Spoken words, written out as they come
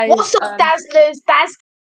What's up, Dazzlers? Daz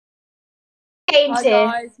Games Hi here.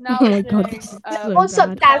 guys, now Oh we're my God, doing this is so What's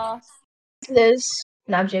up, bad. podcast. Dazzlers?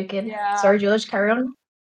 No, I'm joking. Yeah. Sorry, George, carry on.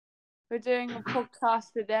 We're doing a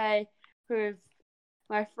podcast today with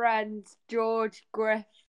my friends George, Griff,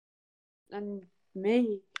 and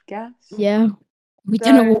me, I guess. Yeah, we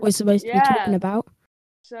don't know what we're supposed to be talking about.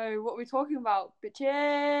 So what are we talking about,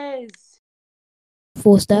 bitches?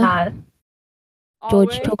 Forster, Nah. Are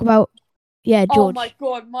George, we? talk about. Yeah, Oh George, my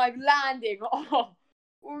God, my landing. Oh,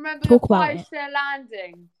 remember Talk the about it. 5-star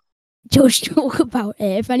landing? George, talk about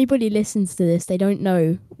it. If anybody listens to this, they don't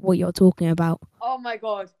know what you're talking about. Oh my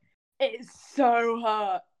God, it's so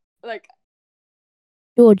hurt. Like,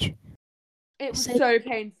 George, it was Say- so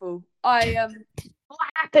painful. I What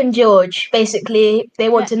happened, George? Basically, they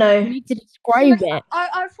want to you know. need to describe it. I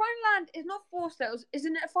was trying to land. It's not 4-star.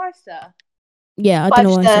 Isn't it a 5-star? Yeah, I don't know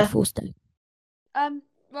why I 5-star. said Forster.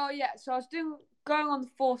 Well, yeah. So I was going on the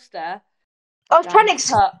 4-star. I was trying to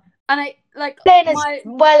explain and I like as my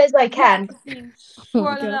well as I can. neck has been Oh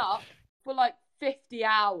my swollen God. up for like 50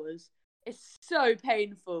 hours. It's so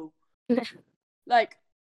painful. Like,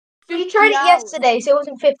 You tried it 50 hours. yesterday, so it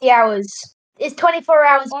wasn't 50 hours. It's 24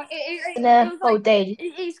 hours Oh, in a it was whole like, day.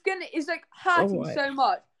 It's like hurting Alright. so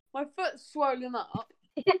much. My foot's swollen up,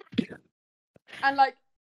 and like,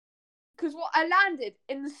 because what I landed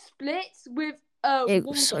in the splits with a It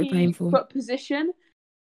was so wonky painful. foot position,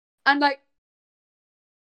 and like,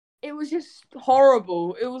 it was just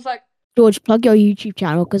horrible. It was like, George, plug your YouTube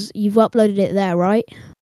channel because you've uploaded it there, right?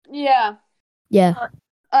 yeah. Yeah.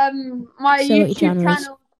 My So what your YouTube channel is.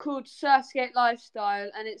 channel called Surfskate Lifestyle,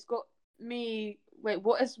 and it's got me. Wait,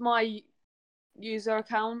 what is my user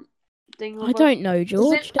account? I don't know,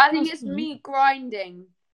 George. I think it's me grinding.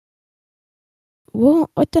 What?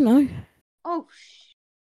 I don't know. Oh,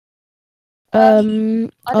 I I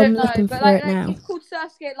I'm don't know, looking but for like it now. it's called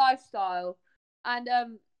Surfskate Lifestyle, and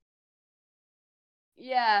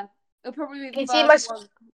yeah, it'll probably be the You see my first one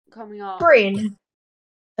coming up. screen?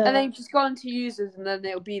 And then you just go onto users, and then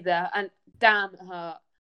it'll be there. And damn, it hurt.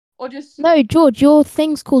 Or just No, George, your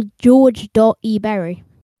thing's called George.eberry.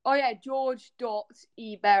 oh yeah,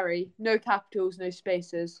 George.eberry. No capitals, no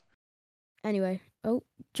spaces. Anyway,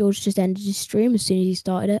 George just ended his stream as soon as he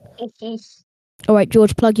started it. He's All right,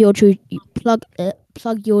 George, plug your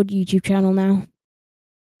YouTube channel now.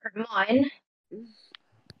 mine.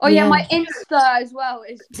 Oh yeah, Yeah. my Insta as well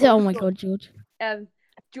is. Oh my God, George. The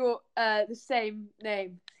same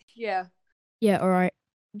name. Yeah. Yeah, all right.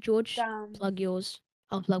 George, Damn. plug yours.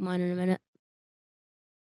 I'll plug mine in a minute.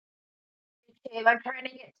 Okay, I'm trying to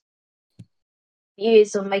get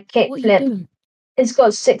views on my What are you kickflip. doing? It's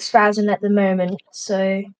got 6,000 at the moment,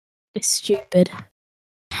 so It's stupid.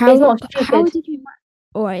 How it's not stupid. How did you?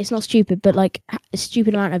 All right, it's not stupid, but like a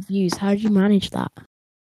stupid amount of views. How did you manage that?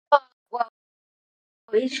 Well,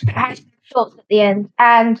 it's has shorts at the end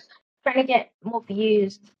and trying to get more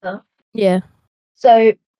views and stuff. Yeah.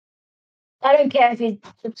 So I don't care if you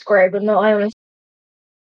subscribe or not. I honestly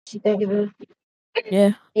don't give a.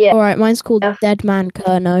 Yeah. Yeah. All right, mine's called Yeah. Dead Man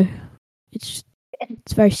Kerno. It's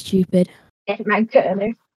very stupid. Dead Man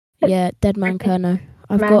Kerno. Yeah, Dead Man Kerno.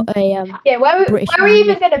 I've Man. got a Yeah, where British are we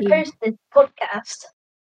even man going to team. post this podcast?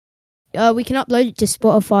 We can upload it to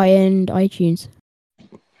Spotify and iTunes.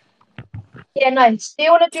 Yeah, nice. Do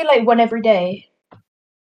you want to do like one every day?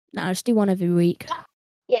 No, let's do one every week.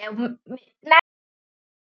 Yeah. What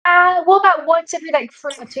about once every like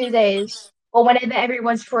 3 or 2 days, or whenever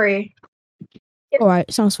everyone's free? All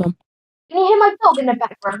right, sounds fun. Can you hear my dog in the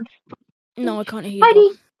background? No, I can't hear you. Heidi.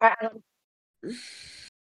 Dog. Right, hang on.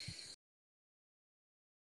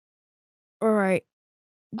 All right.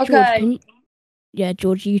 Okay. George, can you... Yeah,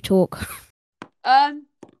 George, you talk.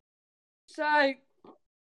 So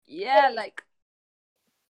yeah, like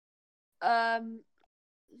Yeah,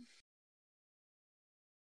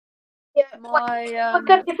 my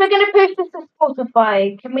if we're gonna post this to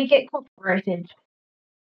Spotify, can we get copyrighted?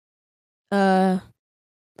 I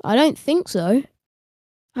don't think so.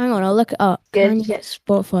 Hang on, I'll look it up. Good. Can you get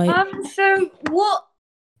Spotify? So what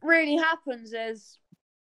really happens is,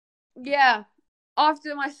 yeah,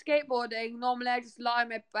 after my skateboarding, normally I just lie in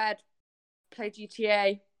my bed, play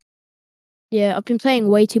GTA. Yeah, I've been playing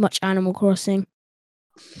way too much Animal Crossing.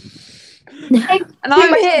 And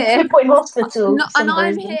I'm here. 2 Point Hospital. And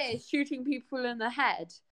I'm here shooting people in the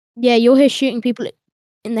head. Yeah, you're here shooting people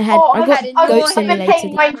in the head. Oh, I got I've Goat been Simulator.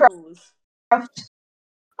 playing Minecraft.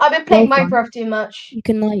 I've been playing Well, fun. Minecraft too much. You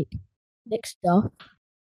can like nick stuff.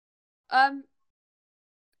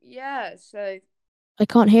 Yeah, so I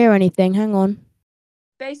can't hear anything. Hang on.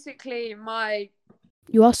 basically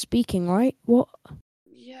You are speaking, right? What?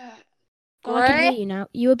 yeah. Oh, I can hear Great. you now.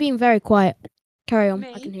 You were being very quiet. Carry on.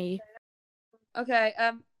 I Me? can hear you. Okay.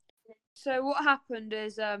 So what happened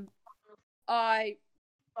is I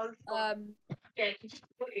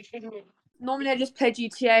normally I just play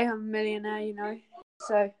GTA. I'm a millionaire, you know.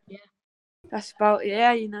 So Yeah. that's about it.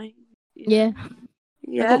 Yeah, you know. Yeah.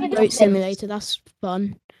 Yeah. I got Boat Simulator. That's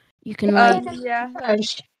fun. You can like, Yeah.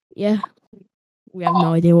 yeah. We have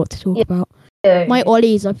no idea what to talk about. My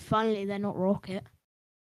ollies are finally, they're not rocket.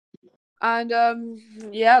 And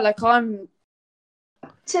yeah, like I'm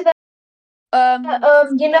To the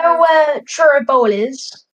you know so- where Truro Bowl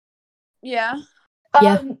is? yeah.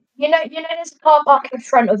 Yeah. You know there's a car park in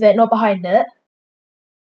front of it, not behind it.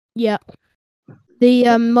 Yeah.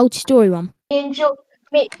 The multi-story one. Me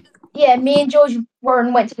and George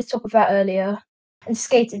Warren went to the top of that earlier and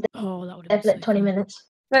skated Oh, that would there have for been like so 20 fun. minutes.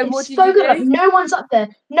 So what It's did so you good. Like, do? no one's up there.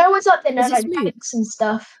 No one's up there. No Is it like smooth? banks and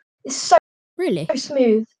stuff. It's so Really?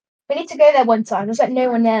 smooth. We need to go there one time. There's like no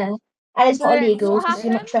one there, and it's not So illegal what because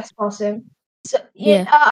you're not happened? trespassing. So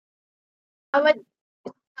Yeah. I went.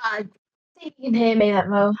 I think you can hear me that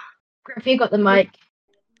well. Griff, you got the mic.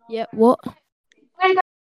 Yeah. What? We're gonna go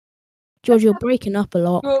George, you're breaking up a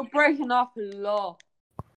lot. You're breaking up a lot.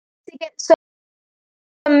 to get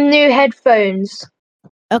some new headphones.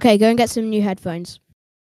 Okay, go and get some new headphones.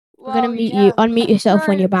 We're gonna Well, mute yeah. you. Unmute yourself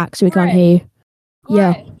when So, you're back, so we can't Greg, hear you.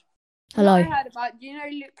 Yeah. Greg, Hello. What I heard about, do you know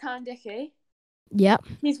Luke Kandicki? Yep.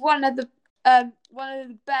 He's one of the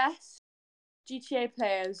best GTA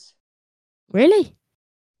players. Really?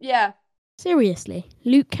 Yeah. Seriously?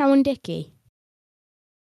 Luke Cowan-Dickey?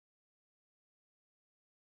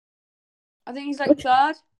 I think he's like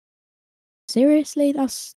third. Seriously?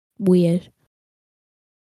 That's weird.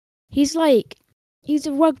 He's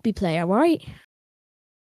a rugby player, right?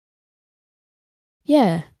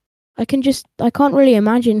 Yeah. I can't really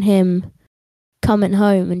imagine him coming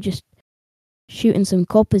home and just shooting some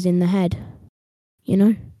coppers in the head. You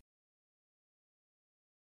know?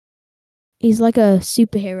 He's like a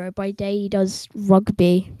superhero. By day he does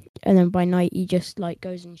rugby, and then by night he just like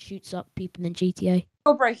goes and shoots up people in GTA.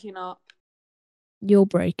 You're breaking up. You're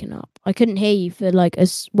breaking up. I couldn't hear you for like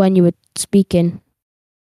as when you were speaking.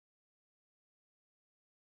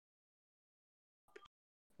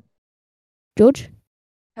 George?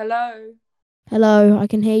 Hello. Hello, I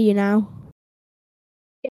can hear you now.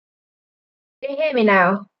 Can you hear me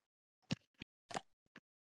now?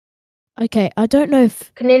 Okay, I don't know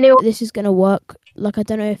if Can anyone? this is gonna work. Like, I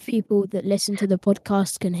don't know if people that listen to the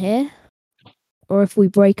podcast can hear, or if we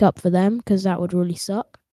break up for them, because that would really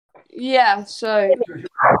suck. Yeah. So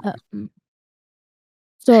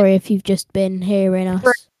Sorry if you've just been hearing us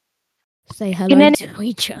say hello Can to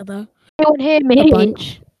each other anyone hear a me?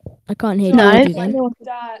 bunch. I can't hear No. George again.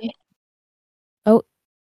 that.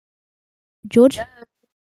 George? Can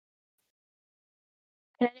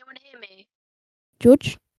anyone hear me?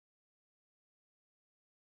 George?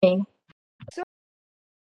 Me.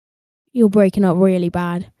 You're breaking up really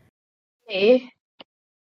bad. Me?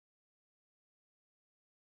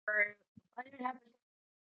 I don't have.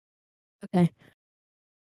 Okay.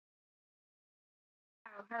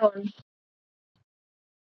 Oh, hang on.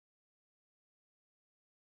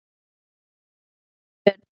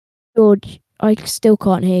 George, I still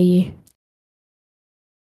can't hear you.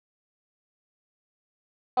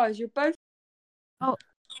 Guys, you're both.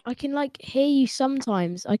 I can like hear you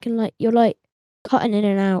sometimes. I can like you're like cutting in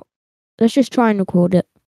and out. Let's just try and record it.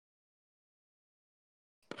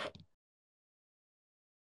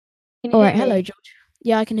 Can you All right, hear me? hello George.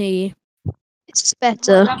 Yeah, I can hear you. It's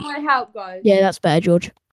better. That might help, guys. Yeah, that's better, George.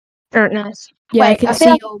 Oh, nice. Yeah, I Wait, can I see.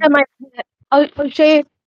 think I might. I'll show you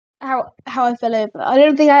how I fell over. I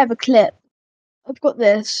don't think I have a clip. I've got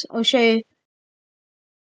this. I'll show you.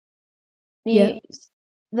 Yeah.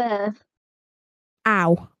 There.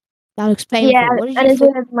 Ow, that looks painful. Yeah, What did and you it's fall?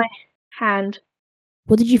 over my hand.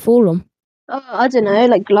 What did you fall on? Oh, I don't know,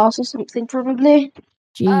 like glass or something, probably.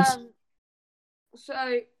 Jeez.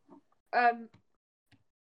 So,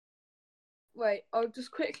 wait. I'll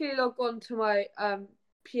just quickly log on to my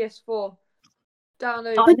PS4.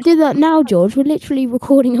 Download. I do that now, George. We're literally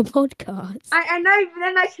recording a podcast. I know, but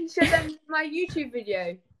then I can show them my YouTube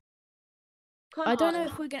video. Can't I don't know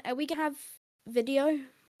if we're gonna. Are we gonna have video?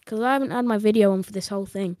 Because I haven't had my video on for this whole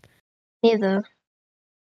thing. Neither.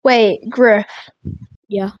 Wait, Griff.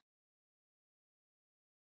 Yeah.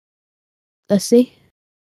 Let's see.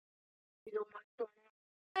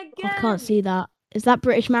 Again. I can't see that. Is that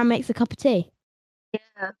British man makes a cup of tea?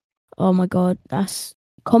 Yeah. Oh my god, that's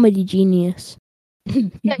comedy genius.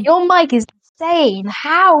 Yeah, your mic is insane.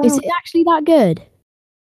 How Is it actually that good?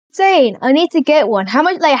 insane? I need to get one. How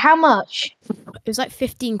much? Like, how much? It was like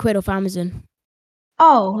 15 quid off Amazon.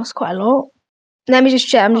 Oh, that's quite a lot. Let me just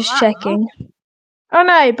check. I'm Not just that checking. Oh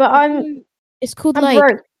no, but It's called I'm like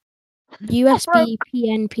broke. USB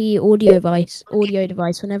PNP audio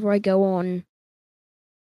device. Whenever I go on,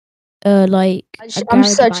 like I'm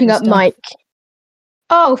searching up stuff. mic.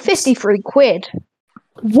 Oh, 53 quid,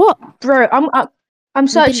 What? bro. I'm We didn't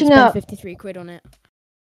searching spend up. 53 quid on it.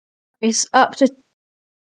 It's up to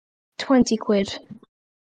 20 quid.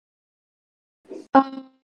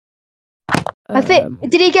 I think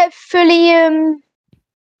did he get fully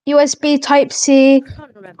USB Type C I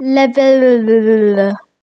can't remember. level?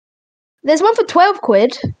 There's one for 12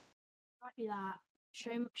 quid. Might be that.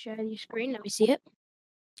 Share your screen. Let me see it.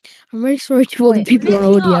 I'm really sorry to all the Wait, people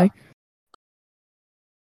on listen audio. up.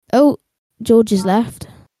 Oh, George is left.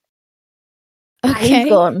 And Okay, he's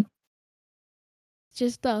gone.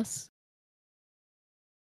 just us.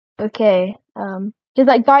 Okay. He's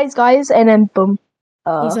like guys, and then boom.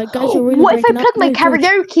 He's like, guys, you're really What if I breaking up. plug my No, George.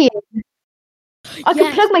 karaoke in? I can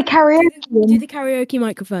Yes. plug my karaoke Do in. the karaoke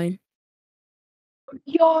microphone.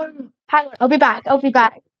 Yo, hang on. I'll be back.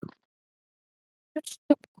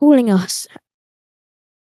 Stop calling us.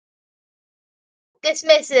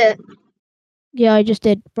 Dismiss it. Yeah, I just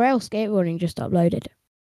did. Braille skateboarding just uploaded.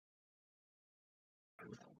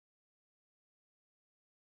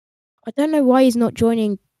 I don't know why he's not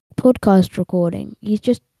joining podcast recording. He's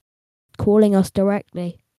just calling us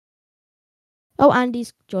directly. Oh,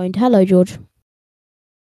 Andy's joined. Hello, George.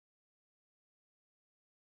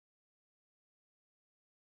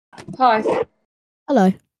 Hi.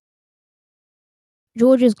 Hello.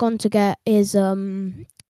 George has gone to get his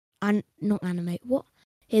not animate. What?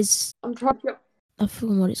 His I'm trying to. I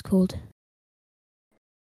forgot what it's called.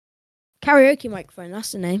 Karaoke microphone.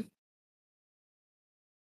 That's the name.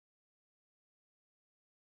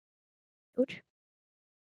 George.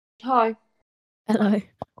 Hi. Hello.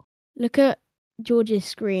 Look at George's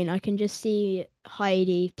screen. I can just see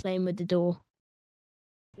Heidi playing with the door.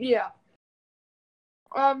 Yeah.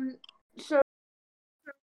 So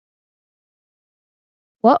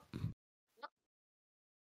What?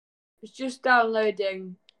 it's just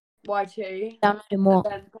downloading YT. Downloading what?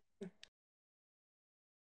 And then,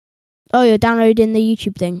 Oh, you're downloading the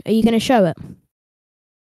YouTube thing. Are you going to show it?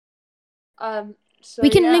 so We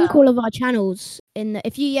can yeah. link all of our channels in the,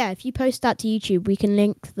 if you post that to YouTube, we can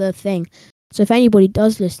link the thing. So if anybody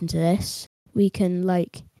does listen to this, we can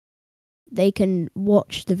they can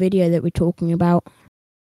watch the video that we're talking about.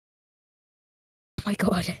 Oh my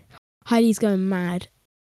god. Heidi's going mad.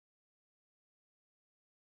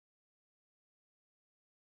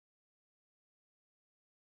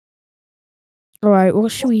 Alright,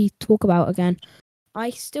 what should we talk about again? I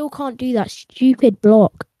still can't do that stupid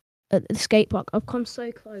block at the skate park. I've come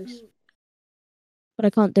so close. But I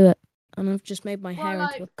can't do it. And I've just made my hair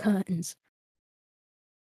into curtains.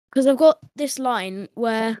 Because I've got this line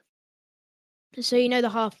where, so you know the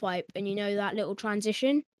half pipe and you know that little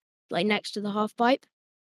transition, like next to the half pipe.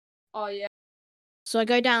 Oh yeah. So I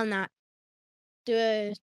go down that, do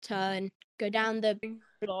a turn, go down the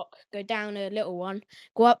block, go down a little one,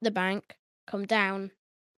 go up the bank, come down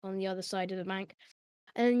on the other side of the bank.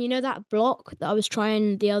 And then you know that block that I was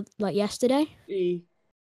trying yesterday?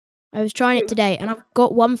 I was trying it today and I've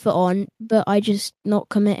got 1 foot on, but I just not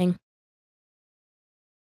committing.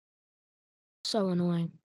 So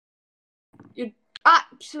annoying. You're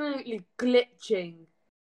absolutely glitching.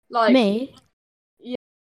 Like Me? Yeah.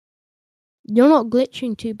 You're not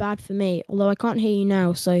glitching too bad for me, although I can't hear you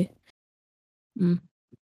now, so.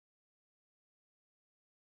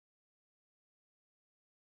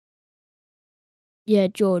 Yeah,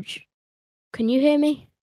 George. Can you hear me?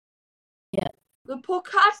 Yeah. the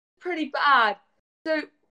podcast is pretty bad. So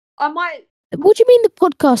I might What do you mean the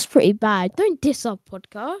podcast's pretty bad? Don't diss our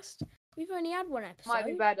podcast. We've only had 1 episode. might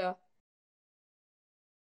be better.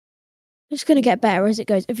 It's going to get better as it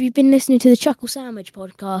goes. Have you been listening to the Chuckle Sandwich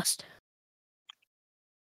podcast?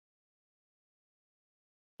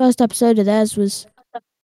 First episode of theirs was.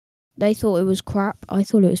 They thought it was crap. I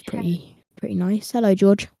thought it was pretty nice. Hello,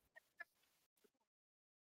 George.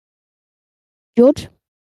 George?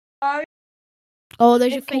 Hello? Oh,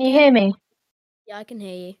 those are fake. Can you hear me? Yeah, I can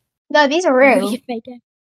hear you. No, these are Oh, real. you're fake.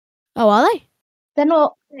 Oh, are they? They're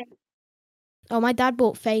not. Oh, my dad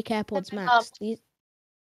bought fake AirPods They're my Max.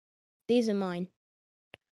 These are mine.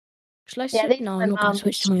 Shall I Yeah, switch? these No, are I'm not going to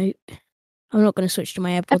switch to my. I'm not going to switch to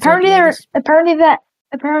my AirPods.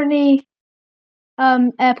 Apparently,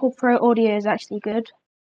 AirPod Pro audio is actually good.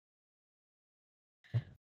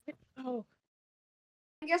 Oh.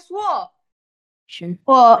 And guess what? I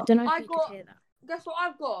What? don't know if I you got- could hear that. Guess what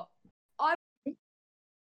I've got?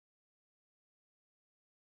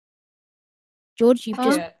 George, you've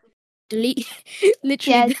just Yeah. delete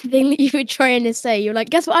literally Yeah. the thing that you were trying to say. You're like,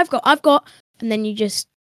 guess what I've got, and then you just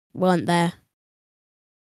weren't there.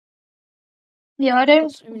 Yeah, I I've got don't.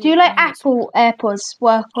 so many Do you like notes. Apple AirPods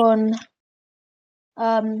work on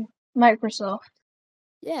Microsoft?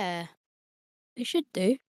 Yeah, it should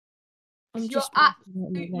do. I'm You're just working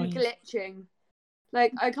on the absolutely wires. glitching.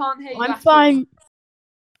 Like, I can't hear you I'm at all. fine.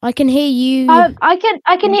 I can hear you. I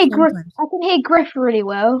can hear Griff. sometimes. I can hear Griff really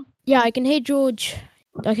well. Yeah, I can hear George.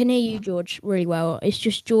 I can hear you, George, really well. It's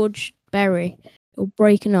just George Berry. You're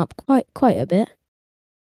breaking up quite a bit.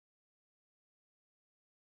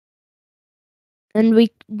 And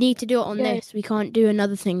we need to do it on Yeah. this. We can't do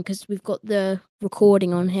another thing because we've got the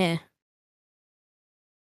recording on here.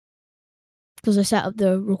 Because I set up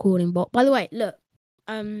the recording bot. By the way, look.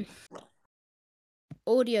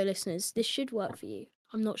 Audio listeners, this should work for you.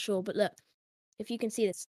 I'm not sure, but look. If you can see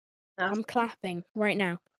this. No. I'm clapping right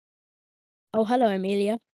now. Oh, hello,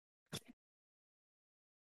 Amelia.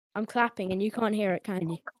 I'm clapping and you can't hear it, can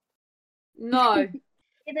you? No.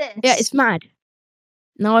 It is. Yeah, it's mad.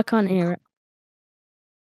 No, I can't hear it.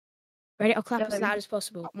 Ready? I'll clap as Go. loud as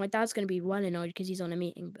possible. My dad's going to be well annoyed because he's on a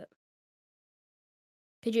meeting, but...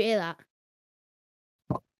 Could you hear that?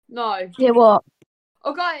 No. Yeah, what?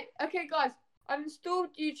 Okay, guys. I've installed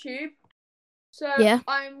YouTube, so Yeah.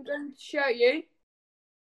 I'm going to show you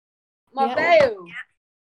my Yeah. veil.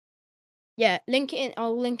 Yeah, link it in.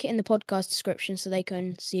 I'll link it in the podcast description so they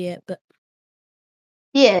can see it, but...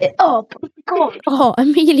 Yeah. Oh, God. Oh,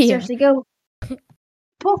 Amelia! Seriously, go.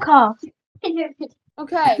 Podcast.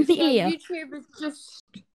 Okay, so Amelia. YouTube is just...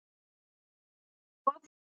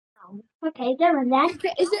 Okay, go on then.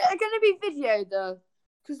 Is it going to be video, though?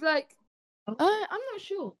 Because, like... I'm not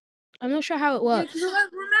sure. I'm not sure how it Yeah, works. 'cause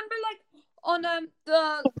remember, like, on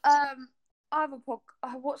the other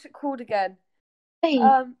podcast... what's it called again? Hey.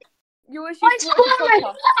 You always Why used is to watch the Fortnite?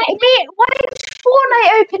 podcast. Why is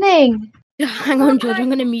Fortnite opening? Hang on, George. I'm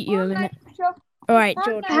going to mute you a minute. All right,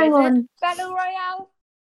 George. Hang on. Battle Royale.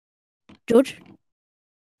 George?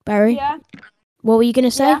 Barry? Yeah. What were you going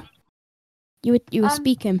to say? Yeah. You were Um,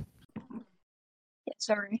 speaking. Yeah,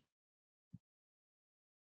 sorry.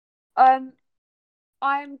 I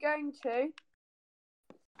am going to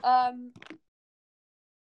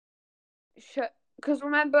because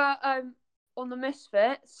remember on the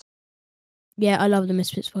Misfits, Yeah, I love the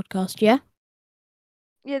Misfits podcast. Yeah?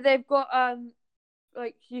 yeah, they've got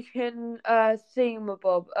like you can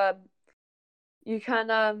thingamabob, you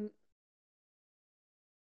can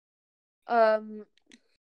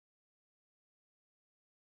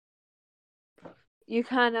you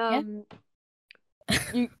can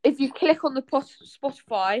you if you click on the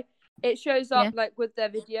Spotify, it shows up Yeah. like with their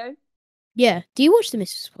video. Yeah. Do you watch the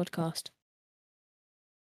Misfits podcast?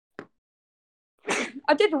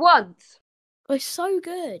 I did once. Oh, it's so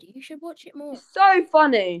good. You should watch it more. It's so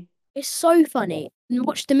funny. It's so funny. And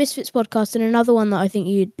watch the Misfits podcast, and another one that I think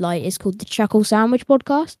you'd like is called the Chuckle Sandwich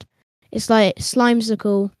podcast. It's like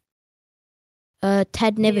Slimesicle,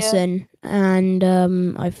 Ted Nivison, and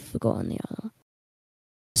I've forgotten the other one.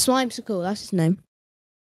 Slimesicle, that's his name.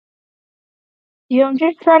 Yeah, I'm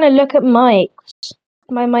just trying to look at mics.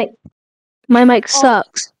 My mic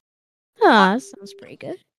sucks. Ah, that sounds pretty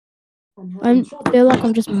good. I feel like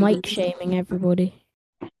I'm just mic shaming everybody.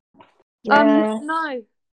 Yeah. No,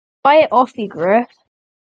 Buy it off you, Griff.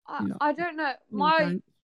 No. I don't know.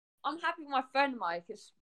 I'm happy with my phone mic.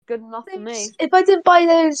 It's good enough for me. If I did buy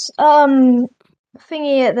those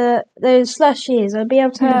thingy at those slushies, I'd be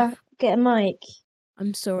able to get a mic.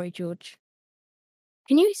 I'm sorry, George.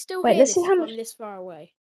 Can you still Wait, hear let's this see how from much. this far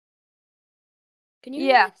away? Can you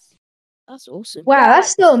Yeah. hear this? That's awesome. Wow, Yeah, that's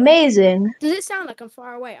still amazing. Does it sound like I'm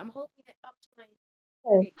far away? I'm holding it up to my...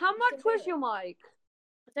 Oh. How much was your mic?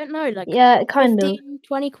 I don't know, like Yeah, kind of. 15,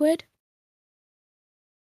 20 quid?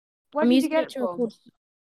 Where I'm did you using get it it to from? record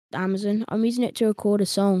Amazon. I'm using it to record a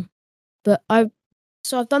song. But I've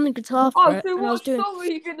done the guitar for Oh, it, so and I was what doing song are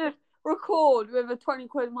you gonna record with a 20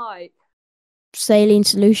 quid mic? Saline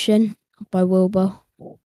Solution by Wilbur.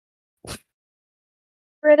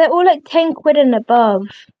 Bro, they're all like 10 quid and above.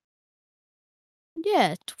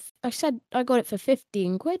 Yeah, I said I got it for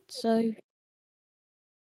 15 quid, so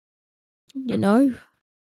you know.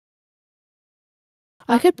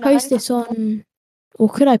 I could post this on, or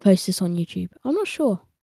could I post this on YouTube? I'm not sure.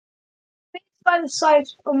 It's by the side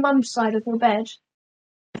on mum's side of your bed.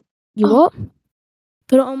 You Oh. what?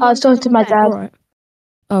 Put it on I was one talking side to of my my bed.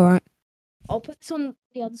 dad. Alright. I'll put this on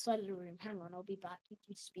the other side of the room. Hang on, I'll be back. You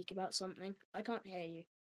can speak about something. I can't hear you.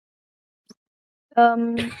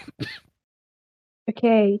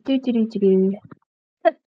 Okay.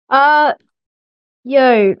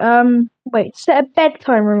 Yo, wait, set a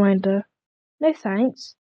bedtime reminder. No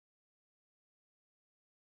thanks.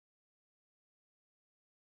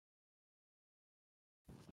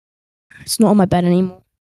 It's not on my bed anymore.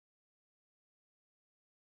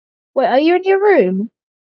 Wait, are you in your room?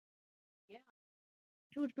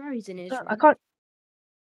 George Barry's in his room. I can't.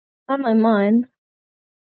 I'm in mine.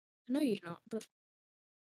 I know you're not, but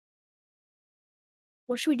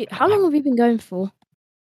what should we do? How long have we been going for?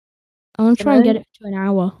 I want to try and get it to an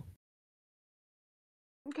hour.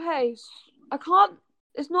 Okay, I can't.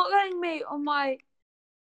 It's not letting me on my.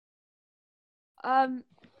 I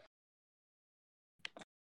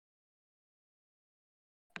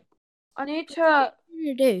need to. What are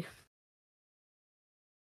you gonna do?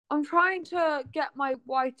 I'm trying to get my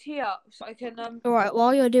YT up so I can. All right,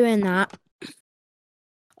 while you're doing that,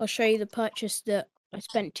 I'll show you the purchase that I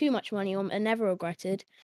spent too much money on and never regretted.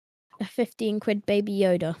 A 15 quid Baby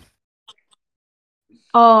Yoda.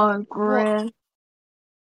 Oh, great.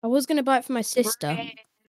 I was going to buy it for my sister,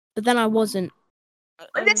 but then I wasn't.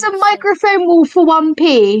 There's a microphone wall for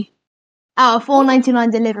 1p out of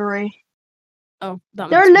 $4.99 delivery. Oh, that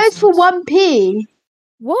There makes are more loads for sense. 1p.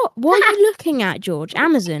 What? What are you looking at, George?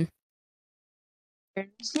 Amazon?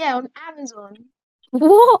 Yeah, on Amazon.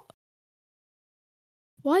 What?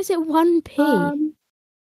 Why is it 1p?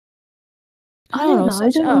 I don't know.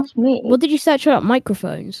 Search it Don't up. ask me. What did you search up?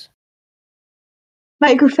 Microphones?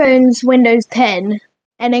 Microphones, Windows 10,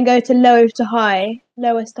 and then go to lowest to highest.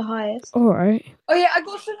 All right. Oh yeah, I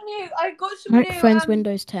got some new. Microphones,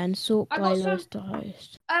 Windows 10, sort I by got some- lowest to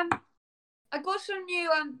highest. I got some new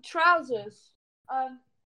trousers.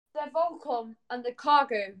 They're Volcom and the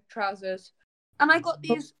cargo trousers, and I got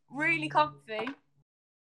these really comfy.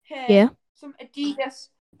 Here, Yeah. some Adidas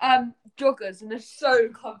joggers, and they're so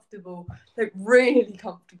comfortable. They're really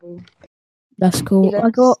comfortable. That's cool. Yeah, I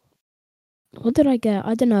got. What did I get?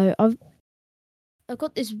 I don't know. I've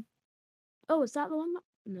got this. Oh, is that the one?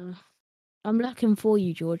 No. I'm looking for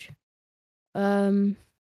you, George. Oh,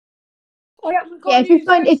 yeah, if you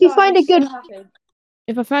find a good,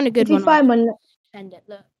 If I find a good if you one, find one, send it.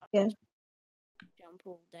 Look. Yeah. Jump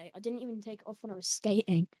all day. I didn't even take it off when I was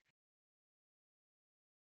skating.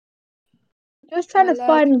 just trying to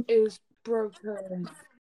find. is broken.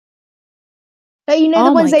 Like, you know the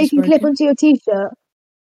Our ones mic that you is can clip broken. onto your t-shirt.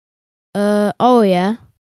 Oh yeah.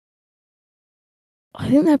 I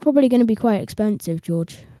think they're probably going to be quite expensive,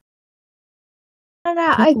 George. No,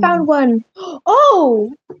 I found one.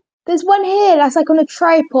 Oh, there's one here that's like on a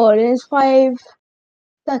tripod, and it's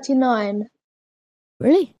 $5.39.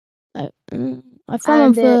 Really? I found And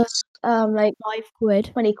one for it's like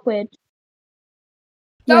 £5. 20 quid.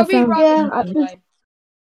 Yeah, I That'll be found rubbish, Yeah, by the way.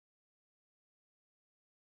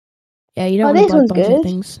 Yeah, you don't Oh, want this to buy one's budget good.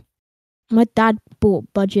 things. My dad bought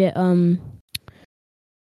budget.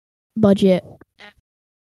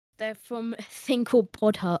 They're from a thing called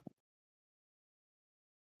Pod Hut,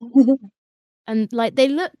 and like they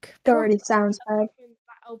look. That already sounds bad.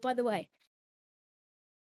 Oh, by the way,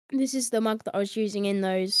 this is the mug that I was using in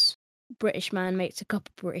those British man makes a cup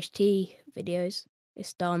of British tea videos.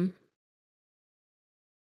 It's done.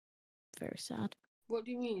 Very sad. What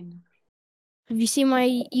do you mean? Have you seen my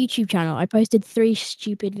YouTube channel? I posted 3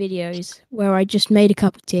 stupid videos where I just made a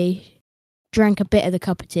cup of tea, drank a bit of the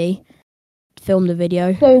cup of tea, filmed the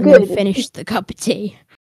video, So and then good. finished the cup of tea.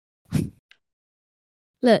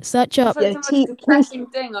 Look, search up. That's like Yeah, the most tea- depressing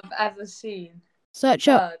thing I've ever seen. Search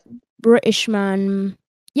up Heard. British man.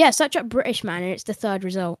 Yeah, search up British man, and it's the 3rd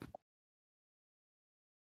result.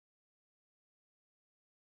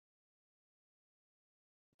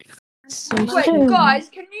 So Wait, stupid. guys,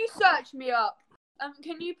 can you search me up?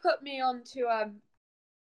 Can you put me onto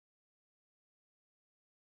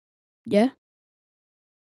Yeah.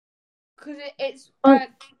 Because it's You're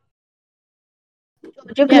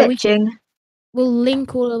Yeah, glitching. We'll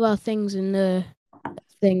link all of our things in the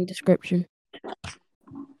thing description.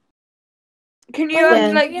 Can you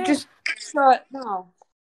Yeah. just search now?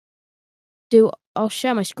 I'll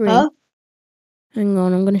share my screen. Huh? Hang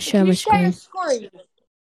on, I'm gonna share Can my you share your screen. screen?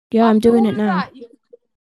 Yeah, I'm After doing all it of now. that,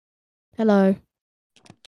 Hello.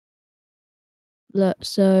 Look,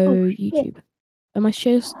 so Oh, shit. YouTube. Am I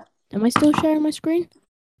still sharing my screen?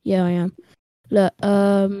 Yeah, I am. Look,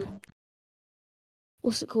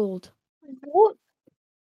 what's it called? What?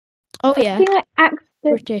 Oh yeah, I think I accidentally.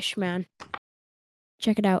 British man.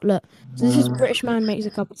 Check it out. Look, so this is British man makes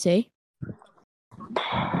a cup of tea.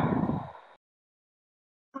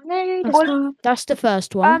 That's the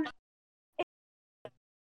first one.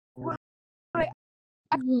 What's that?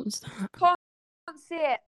 can't see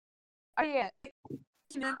it. Oh yeah.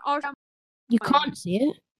 You can't see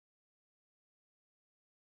it.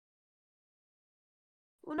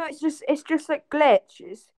 Well, no, it's just a glitch.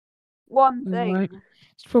 It's one thing. Right.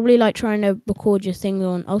 It's probably like trying to record your thing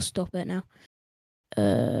on. I'll stop it now.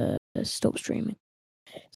 Stop streaming.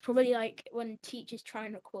 It's probably like when teachers try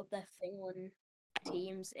and record their thing on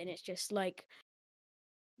Teams, and it's just like,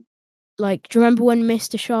 do you remember when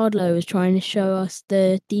Mr. Shardlow was trying to show us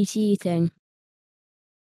the DTE thing?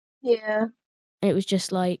 Yeah. And it was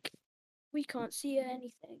just like, we can't see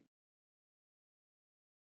anything.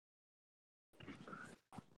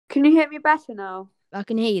 Can you hear me better now? I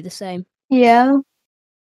can hear you the same. Yeah.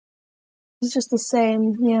 It's just the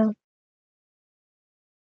same. Yeah.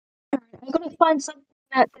 I'm gonna find something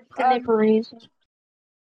at the deliveries.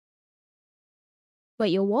 Wait,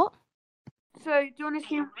 you're what? So, do you want to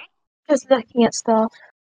see? Just looking at stuff.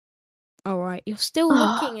 All right, you're still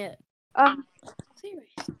looking at.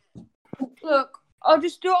 Serious? Look, I'll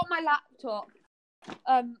just do it on my laptop.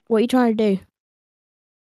 What are you trying to do?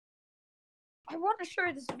 I want to show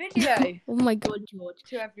this video Oh my god, George.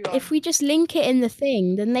 to everyone. If we just link it in the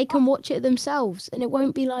thing, then they can watch it themselves, and it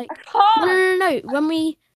won't be like. I can't. No. When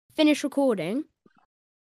we finish recording.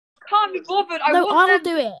 Can't be bothered. No, I'll them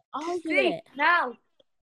do it. to I'll do see it. now.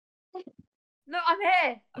 No, I'm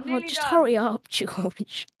here. I'm Oh, nearly just done. hurry up,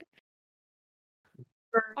 George.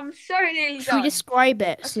 I'm so nearly Should done. we describe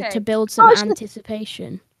it Okay. to build some Oh, shit.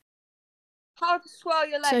 anticipation? How to swell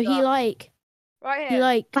your leg So he up. like. Right He here.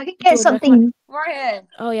 like. I can get George, I something. Right here.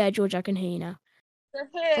 Oh yeah, George, I can hear you now. So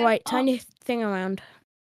here. All right, turn your thing around.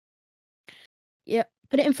 Yep,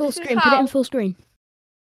 put it in full This is screen. Put it in how- full screen.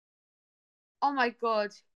 Oh my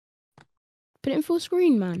god. Put it in full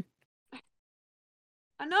screen, man.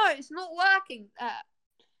 I know, it's not working.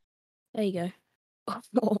 There you go.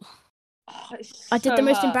 Oh, I did the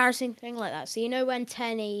most hard. embarrassing thing like that. So you know when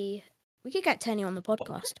Tenny, we could get Tenny on the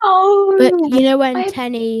podcast, Oh. but you know when I-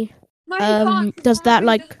 Tenny, No, you can't, 'cause does that, Harvey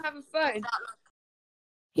like- doesn't have a phone.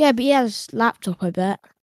 yeah, but he has laptop, I bet.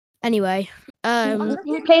 Anyway,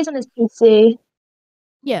 He plays on his PC.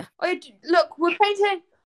 yeah. Look, we're painting.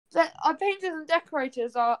 Our painters and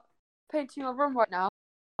decorators are painting our room right now,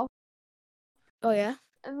 Oh yeah.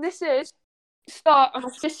 and this is the start of my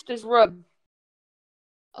sister's room.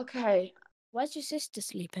 Okay, Where's your sister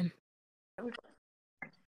sleeping?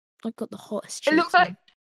 I've got the hottest. it looks sheets like on.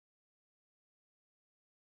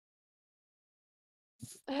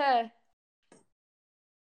 here.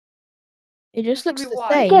 It just It's looks gonna be the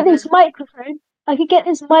white. I same. could get this microphone. I could get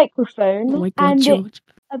this microphone, Oh my god, and George.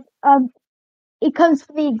 it comes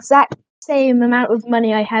for the exact same amount of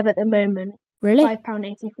money I have at the moment. Really?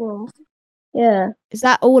 £5.84. Yeah. Is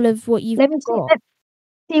that all of what you've Let me see. got? Let's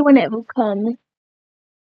see when it will come.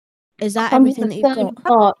 Is that Comes everything that the you've third got?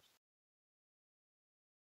 part.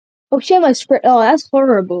 Oh, share my script. Oh, that's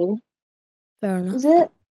horrible. Fair enough. Is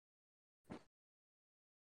it?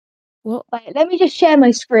 What? Wait, let me just share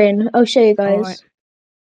my screen. I'll show you guys. Alright.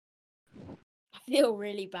 I feel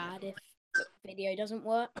really bad if the video doesn't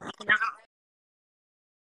work.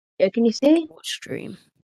 Yeah, can you see? Watch stream.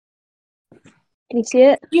 Can you see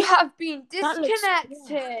it? You have been That looks-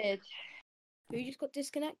 disconnected. Who just got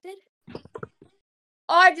disconnected?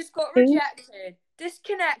 I just got Who? rejected.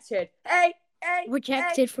 Disconnected. Hey.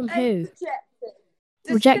 Rejected from hey, who? Rejected.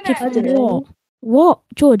 Rejected from I don't Disconnected. know. what? What?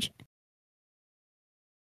 George?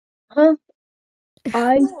 Huh?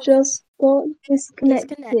 I just got disconnected.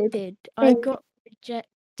 Disconnected. I Hey. got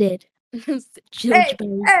rejected. George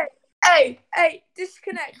Berry. Hey,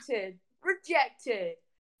 disconnected. Rejected.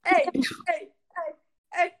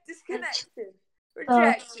 Hey, disconnected.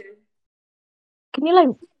 Rejected. Can you, like...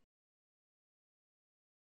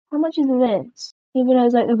 How much is this? Even though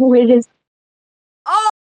it's like the weirdest... Oh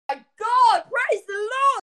my god, praise the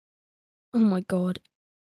Lord! Oh my god.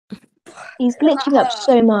 He's glitching up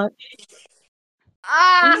so much.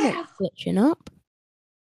 I'm Ah! not glitching up.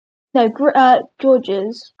 No,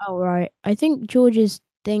 George's. Oh, right. I think George's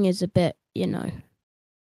thing is a bit, you know.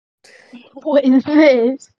 What is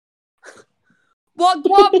this? What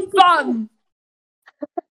fun!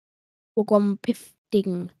 Wagwan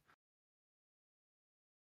pifting.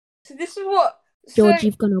 So this is what... George, so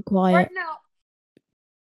you've gone all quiet. right now...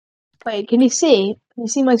 Wait, can you see? Can you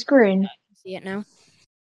see my screen? See it now.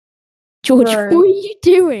 George, No. what are you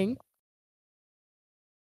doing?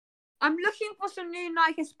 I'm looking for some new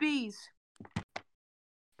Nike SBs.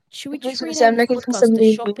 Should we I was just gonna rename say, I'm this looking for podcast some the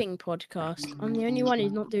new- shopping podcast? I'm the only one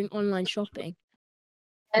who's not doing online shopping.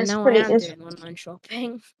 And It's now pretty. I am doing online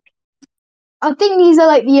shopping. I think these are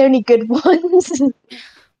like the only good ones.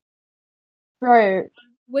 Bro,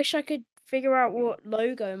 Wish I could figure out what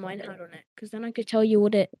logo mine had on it, because then I could tell you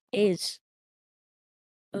what it is.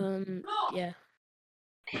 Yeah.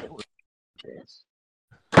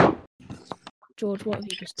 George, what have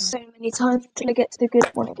you just done? so many times until I get to the good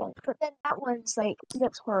one again. But then that one's like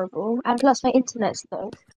looks horrible, and plus my internet's slow.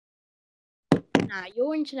 Nah,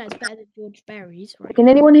 your internet's better than George Berry's, right? Can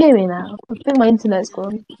anyone hear me now? I think my internet's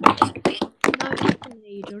gone. No, I can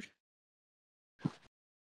hear you, George.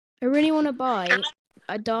 I really want to buy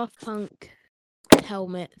a Daft Punk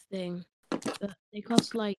helmet thing, but they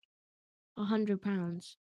cost like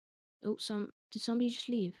 £100. Oh, did somebody just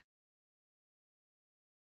leave?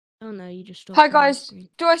 Oh no, you just stopped. Hi on my guys, screen.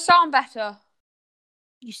 do I sound better?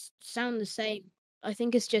 You sound the same. I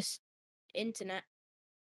think it's just internet.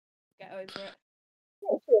 Get over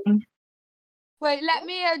it. Wait, let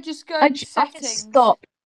me just go I into just settings. stop.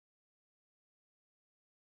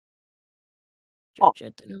 George,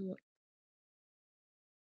 I don't know what.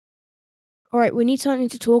 All right, we need something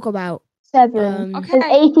to talk about. 7. Okay. There's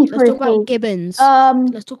 83 Let's talk about feet. Gibbons.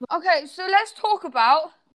 Let's talk about Okay, so let's talk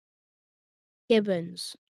about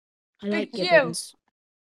Gibbons. I like Big Q. Gibbons.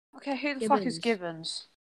 Okay, who the fuck is Gibbons.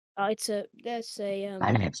 Gibbons? There's a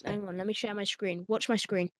hang on, let me share my screen. Watch my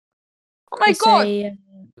screen. Oh my There's god!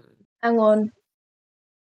 Hang on.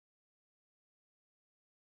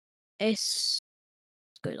 Let's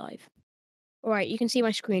go live. All right, you can see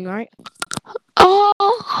my screen, right?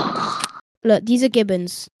 Oh! Look, these are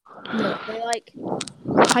Gibbons. Look, they like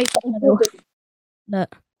hyper.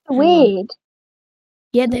 Look, Weird.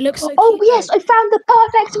 yeah, they look so Oh cute. yes, though. I found the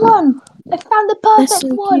perfect one. I found the They're perfect so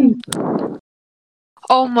one. cute.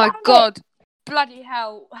 Oh my Found it. god! Bloody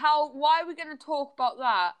hell! Why are we gonna talk about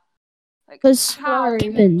that? Like, Because how?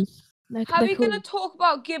 Gibbons. How are They're we cool. gonna talk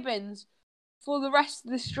about Gibbons for the rest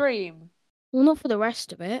of the stream? Well, not for the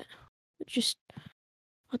rest of it. Just,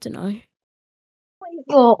 I don't know.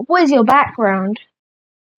 What is your background?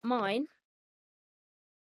 Mine.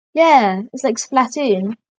 Yeah, it's like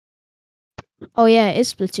Splatoon. Oh yeah, it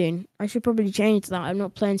is Splatoon. I should probably change that. I'm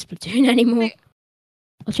not playing Splatoon anymore. Wait.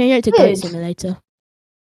 I'll change it to Good. Goat Simulator.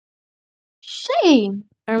 Shame.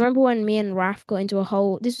 I remember when me and Raf got into a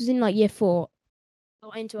whole. This was in like year 4.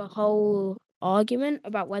 Got into a whole argument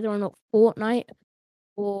about whether or not Fortnite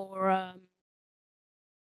or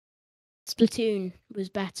Splatoon was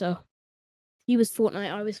better. He was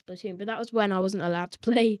Fortnite, I was Splatoon, but that was when I wasn't allowed to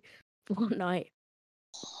play Fortnite.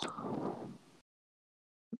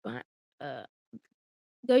 But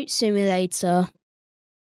Goat Simulator.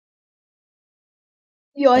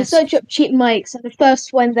 Yo, I That's searched up cheap mics, and the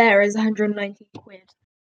first one there is 190 quid.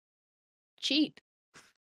 cheap.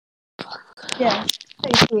 Yeah,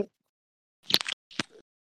 thank you.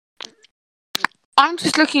 I'm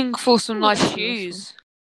just looking for some Oh, nice that's shoes.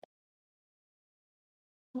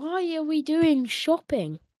 Why are we doing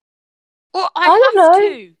shopping? Well, I don't have know.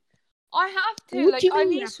 to. I have to. What Like, do you I mean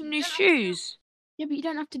you need have some to? new You don't have to. shoes. Yeah, but you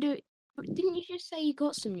don't have to do it. Didn't you just say you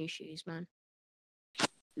got some new shoes, man?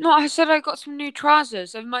 No, I said I got some new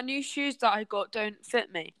trousers, and my new shoes that I got don't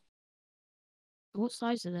fit me. What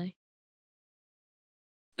size are they?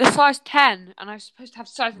 They're size 10, and I'm supposed to have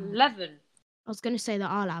size 11. I was going to say that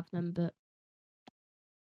I'll have them, but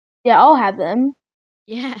Yeah, I'll have them.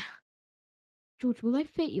 yeah. George, will they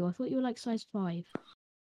fit you? I thought you were like size 5.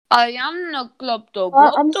 I am the club dog.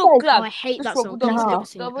 I'm Oh, size I hate that song. and a Please half. never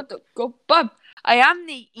sing it. I am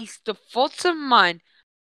the Easter Fortune mine.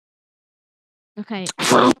 Okay.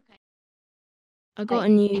 I got a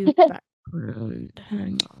new background.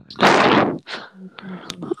 Hang on.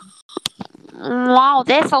 Wow,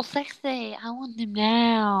 they're so sexy. I want them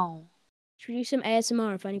now. Should we do some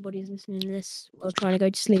ASMR if anybody's listening to this or trying to go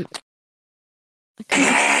to sleep?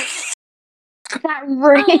 Okay. That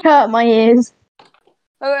really hurt my ears.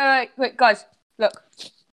 Wait, guys, look.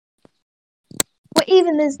 What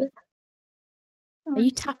even is this? Are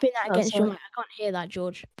you tapping that Oh, against your sorry. mic? I can't hear that,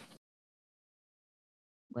 George.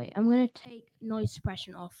 Wait, I'm going to take noise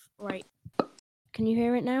suppression off. Right. Can you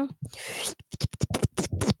hear it now?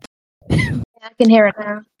 Yeah, I can hear it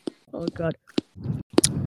now. Oh, God.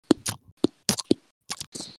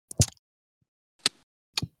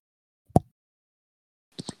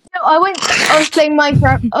 No, I was playing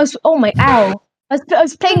Minecraft. I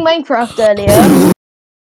was playing Minecraft earlier.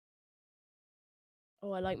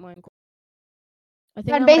 Oh, I like Minecraft. I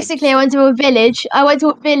think And basically, I went to a village. I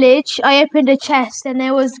opened a chest, and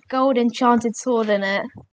there was a gold enchanted sword in it.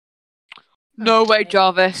 No way,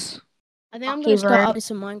 Jarvis. I think I'm Fuck going you, to start bro. adding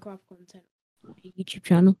some Minecraft content on my YouTube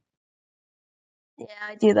channel. Yeah,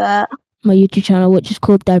 I do that. My YouTube channel, which is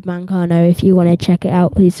called Dead Man Kano. If you want to check it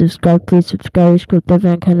out, please subscribe. It's called Dead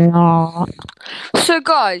Man Kano. So,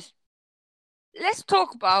 guys, let's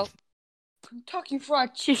talk about Kentucky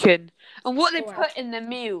Fried Chicken and what they put in their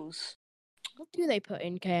meals. What do they put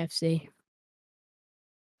in KFC?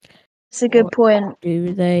 That's a good point.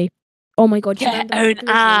 Do they? Oh my god, do you Get remember own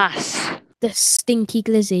the glizzy? ass. The stinky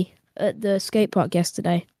glizzy at the skate park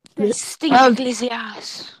yesterday. The stinky Oh. glizzy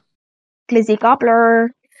ass. Glizzy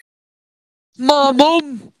gobbler. My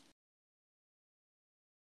mum.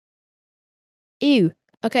 Ew.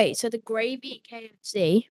 Okay, so the gravy at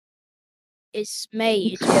KFC is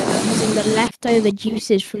made using the leftover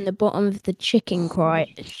juices from the bottom of the chicken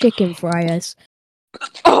fryers.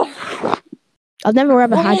 Oh, I've never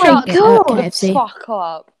ever had my chicken God. at KFC. fuck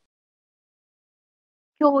up.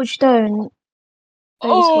 George, don't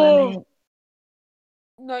swear, Oh. mate.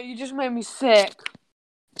 No, you just made me sick.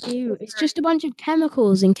 Ew, it's just a bunch of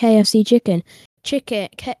chemicals in KFC chicken.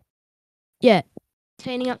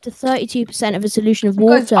 Containing up to 32% of a solution of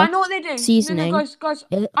water. Guys, I know what they do. Seasoning. No, guys,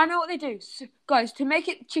 I know what they do. So, guys, to make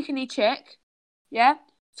it chickeny chick, yeah?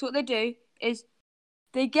 So what they do is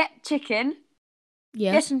they get chicken,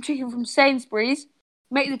 Yeah. get some chicken from Sainsbury's,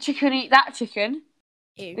 make the chicken eat that chicken,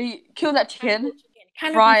 Ew. they kill that chicken,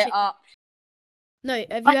 Cannibal fry it chicken. up. No,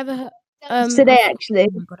 have you ever heard? Today, I actually.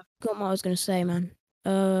 Oh my god, I forgot what I was gonna say, man.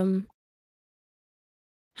 Hang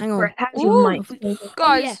on. Brett, how's Ooh, your mic?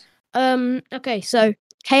 Guys, Okay, so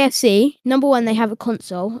KFC, number one, they have a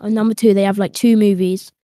console, and number two, they have like 2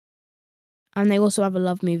 movies, and they also have a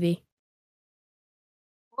love movie.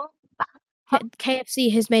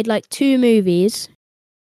 KFC has made like 2 movies.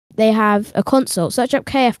 They have a console. Search up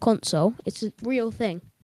KF console. It's a real thing.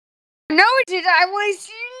 no, it did. I was.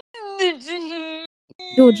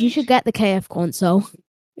 George, you should get the KF console.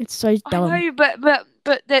 It's so I dumb. know,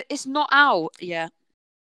 but it's not out yet.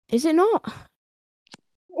 Is it not?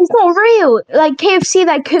 It's not real. Like KFC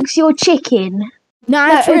that cooks your chicken. No,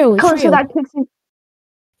 it's real. It's console real. that cooks your...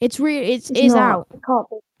 It's real. It's not. out. It can't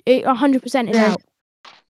be. It 100% is Yeah. out.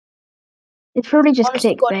 It's probably just Honest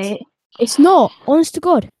to God, clickbait. It's not. Honest to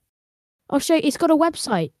God. I'll show you. It's got a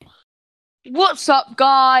website. What's up,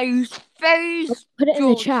 guys? Face Put it in the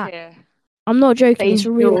George chat. here. I'm not joking. It's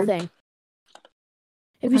a real George. thing.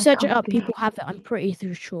 If you I search it can't up, be. people have it. I'm pretty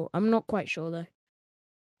sure. I'm not quite sure though.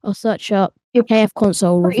 I'll search up You're KF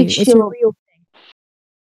console pretty review. It's a sure. real thing.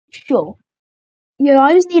 Sure. Yeah,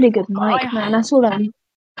 I just need a good mic, I- man. That's all I need.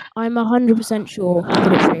 I'm 100% sure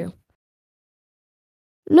that it's real.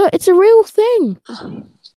 Look, it's a real thing.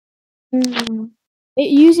 Mm. It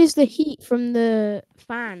uses the heat from the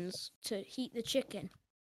fans to heat the chicken.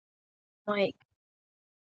 Mic.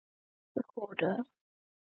 Recorder.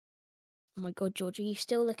 Oh my god, George, are you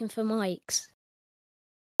still looking for mics?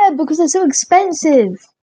 Yeah, because they're so expensive.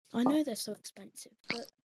 I know they're so expensive, but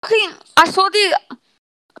I saw the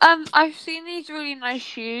I've seen these really nice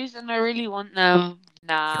shoes and I really want them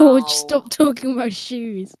now. George, stop talking about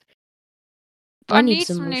shoes. But I need need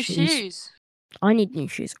some some more new shoes. shoes. I need new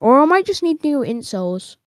shoes, or I might just need new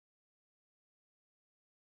insoles.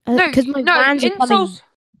 No, Because my vans are coming. insoles.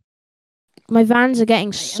 My vans are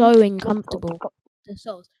getting so uncomfortable. The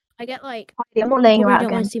soles. I get like I'm not laying you you probably out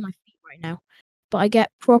don't want again. to see my feet right now, but I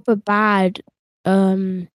get proper bad.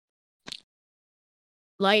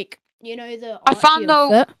 Like you know the I arch found of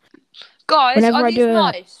your the- foot. Guys, Whenever are I these do a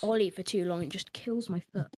nice? ollie for too long, it just kills my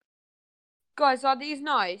foot. Guys, are these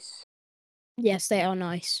nice? Yes, they are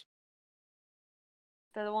nice.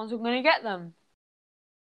 They're the ones I'm gonna get them.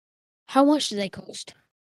 How much do they cost?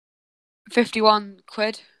 51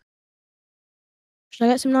 quid. Should I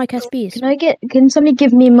get some Nike SBs? Can somebody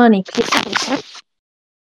give me money, please?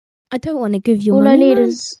 I don't want to give you All money. I need man.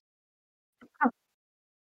 is...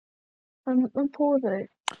 I'm poor though.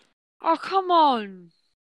 Oh, come on.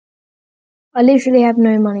 I literally have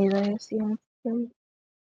no money though. So yeah.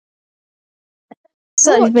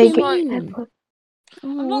 Such What do you big... mean?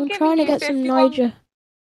 I'm not I'm giving trying to you get some 51 Niger.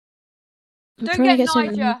 I'm Don't trying to get get some.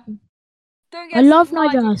 Niger. Don't get I love some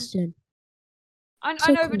Nigel Aston. I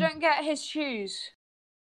So know, cool. but don't get his shoes.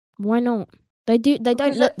 Why not? They don't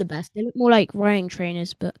Because look the best. They look more like running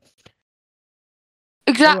trainers, but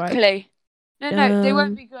Exactly. No, they Um,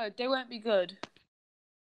 won't be good. They won't be good.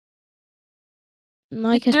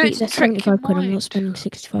 Nike Do it SB, to they're trick your 75 quid. I'm mind. not spending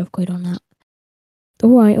 65 quid on that.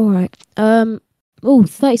 Alright.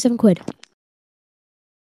 37 quid.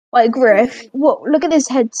 Like Griff. What? Look at this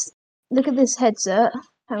headset.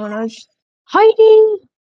 Hang on, I was hiding.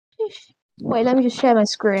 Wait, let me just share my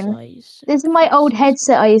screen. Size. This is my old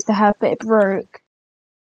headset I used to have, but it broke.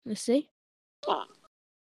 Let's see. Oh.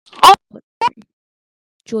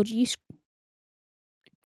 George,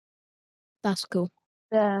 that's cool.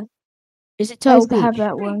 Yeah, Is it I Turtle used to have Beach?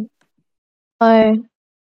 that one. Oh,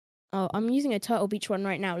 Oh, I'm using a Turtle Beach one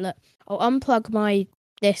right now. Look, I'll unplug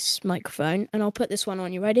this microphone and I'll put this one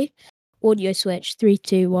on. You ready? Audio switch. 3,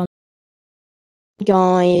 2, 1.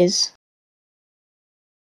 Guys,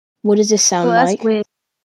 what does this sound well, that's like? weird.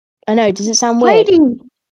 I know. Does it sound weird? Heidi!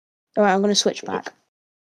 All right, I'm gonna switch back.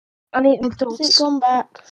 I need Has it McDonald's. gone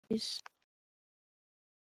back?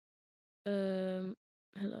 Hello,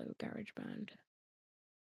 GarageBand.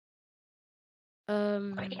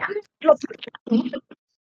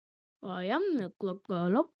 I am the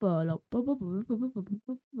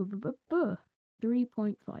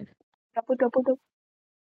 3.5.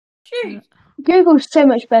 Shoot. Google's so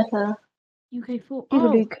much better. UK4. Google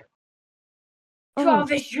Oh, Luke.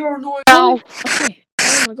 Travis, you're annoying. okay.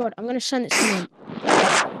 Oh my god, I'm gonna send it to someone.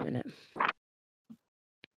 Wait a minute.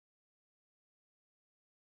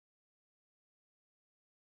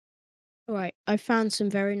 Alright, I found some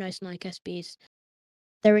very nice Nike SBs.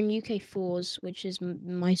 They're in UK4s, which is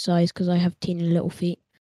my size because I have teeny little feet.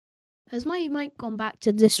 Has my mic gone back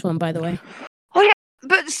to this one, by the way? Oh yeah,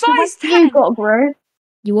 but So size what 10. you got, bro?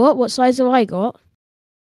 You what? What size have I got?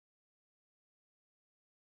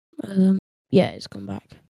 Yeah, it's gone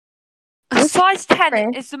back. A size 10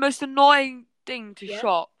 Chris? is the most annoying thing to Yeah.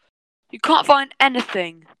 shop. You can't find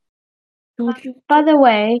anything. By the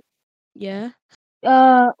way, Yeah.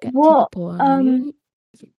 Get to the what point.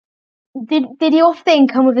 did your thing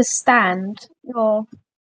come with a stand? Or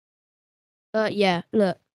Yeah.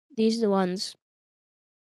 Look, these are the ones.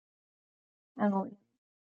 hang on.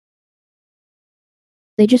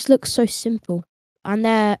 They just look so simple, and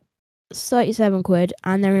they're 37 quid,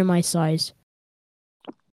 and they're in my size.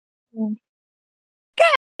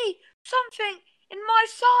 Something in my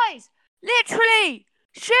size. Literally.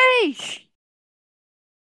 Sheesh.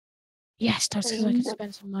 Yes, that's because I can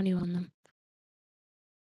spend some money on them.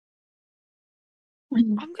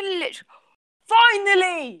 I'm gonna literally.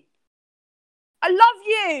 Finally. I love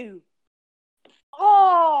you.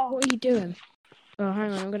 Oh. What are you doing? Oh,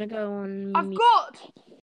 hang on, I'm gonna go on. I've got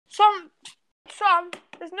some.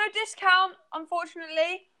 There's no discount,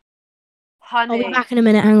 unfortunately. I'll Honey. be back in a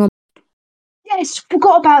minute. Hang on. Yes,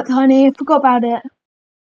 forgot about honey. Forgot about it.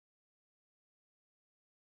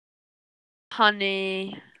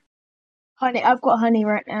 Honey. Honey, I've got honey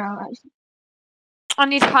right now. Actually, I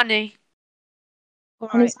need honey.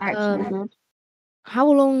 honey's actually good. How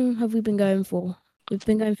long have we been going for? We've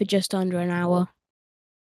been going for just under an hour.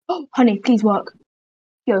 Oh, honey, please work.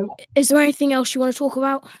 Go. Is there anything else you want to talk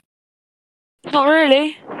about? Not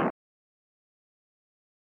really.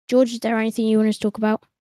 George, is there anything you want us to talk about?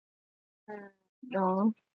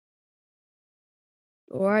 No.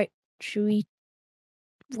 All right, should we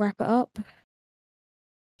wrap it up?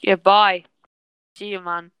 Yeah, bye. See you,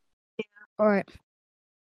 man. All right.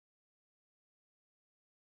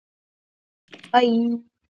 Bye.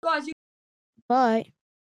 Guys, Bye.